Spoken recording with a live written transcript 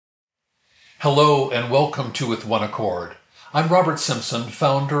Hello and welcome to With One Accord. I'm Robert Simpson,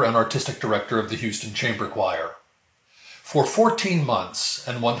 founder and artistic director of the Houston Chamber Choir. For 14 months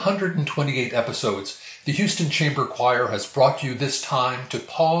and 128 episodes, the Houston Chamber Choir has brought you this time to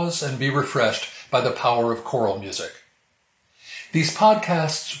pause and be refreshed by the power of choral music. These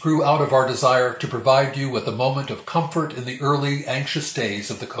podcasts grew out of our desire to provide you with a moment of comfort in the early, anxious days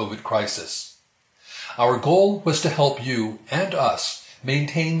of the COVID crisis. Our goal was to help you and us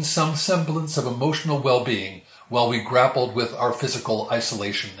maintain some semblance of emotional well-being while we grappled with our physical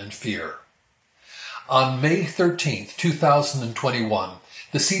isolation and fear. On May 13, 2021,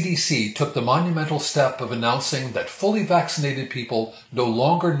 the CDC took the monumental step of announcing that fully vaccinated people no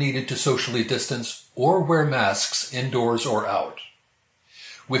longer needed to socially distance or wear masks indoors or out.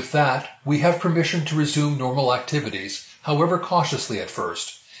 With that, we have permission to resume normal activities, however cautiously at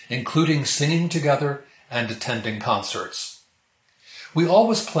first, including singing together and attending concerts. We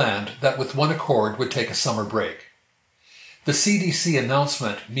always planned that With One Accord would take a summer break. The CDC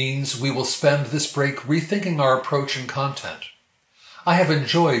announcement means we will spend this break rethinking our approach and content. I have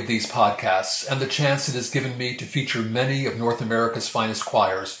enjoyed these podcasts and the chance it has given me to feature many of North America's finest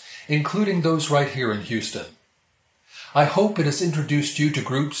choirs, including those right here in Houston. I hope it has introduced you to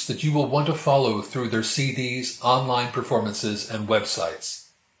groups that you will want to follow through their CDs, online performances, and websites.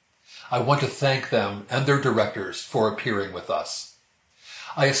 I want to thank them and their directors for appearing with us.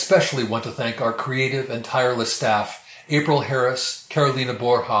 I especially want to thank our creative and tireless staff, April Harris, Carolina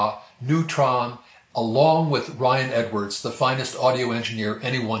Borja, Neutron, along with Ryan Edwards, the finest audio engineer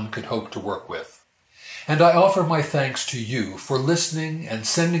anyone could hope to work with. And I offer my thanks to you for listening and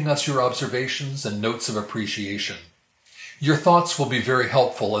sending us your observations and notes of appreciation. Your thoughts will be very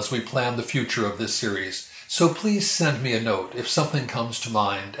helpful as we plan the future of this series, so please send me a note if something comes to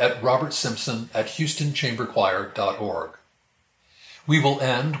mind at robertsimpson@houstonchamberchoir.org. We will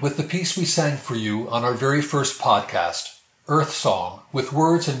end with the piece we sang for you on our very first podcast, Earth Song, with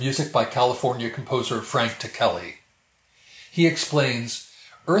words and music by California composer Frank Tichelli. He explains,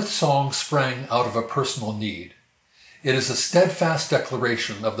 Earth Song sprang out of a personal need. It is a steadfast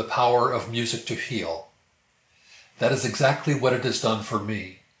declaration of the power of music to heal. That is exactly what it has done for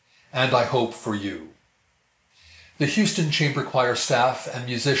me, and I hope for you. The Houston Chamber Choir staff and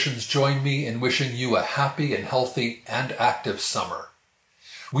musicians join me in wishing you a happy and healthy and active summer.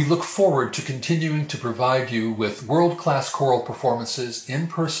 We look forward to continuing to provide you with world-class choral performances in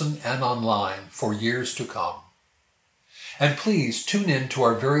person and online for years to come. And please tune in to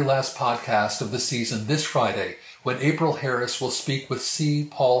our very last podcast of the season this Friday when April Harris will speak with C.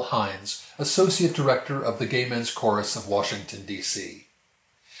 Paul Hines, Associate Director of the Gay Men's Chorus of Washington, D.C.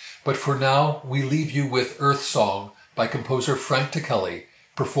 But for now, we leave you with Earth Song by composer Frank Tichelli,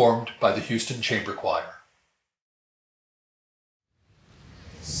 performed by the Houston Chamber Choir.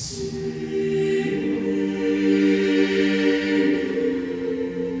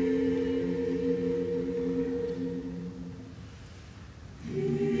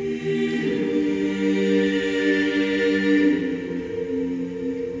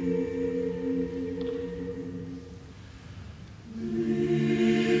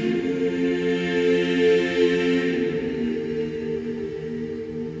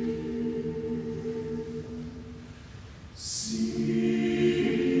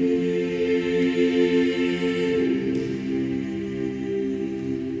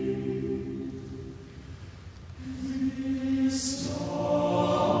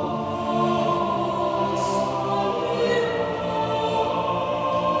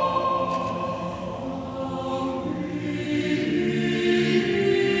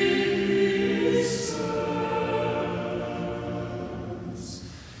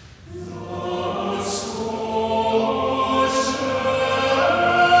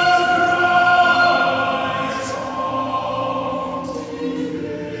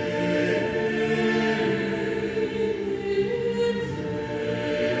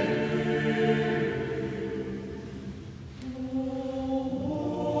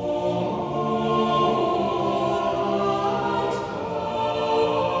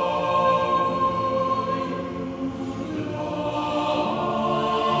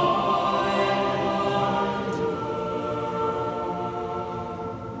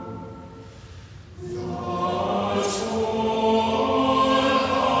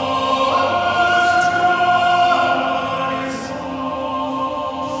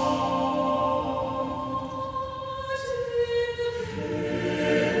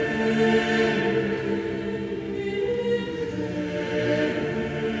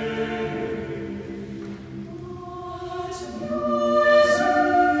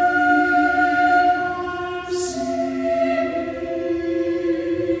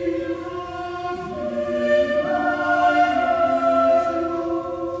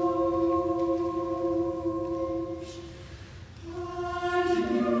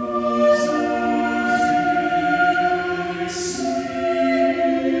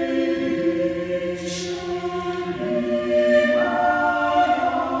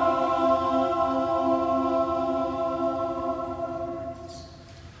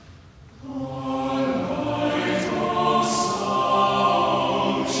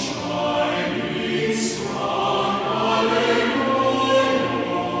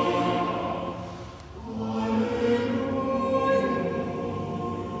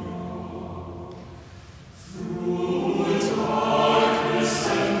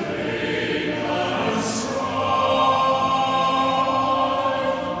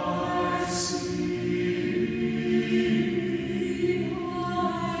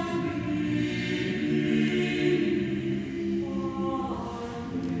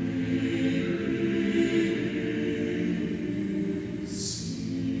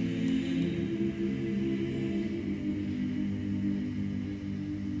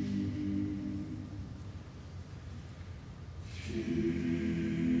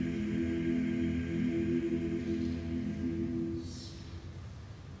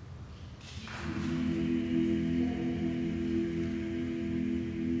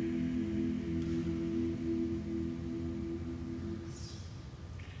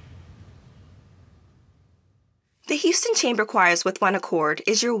 The Houston Chamber Choirs with One Accord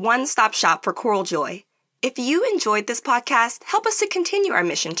is your one-stop shop for choral joy. If you enjoyed this podcast, help us to continue our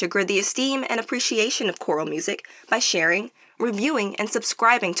mission to grow the esteem and appreciation of choral music by sharing, reviewing, and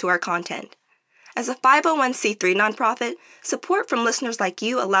subscribing to our content. As a 501c3 nonprofit, support from listeners like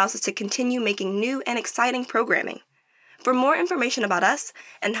you allows us to continue making new and exciting programming. For more information about us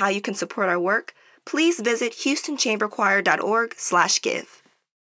and how you can support our work, please visit HoustonChamberChoir.org/give.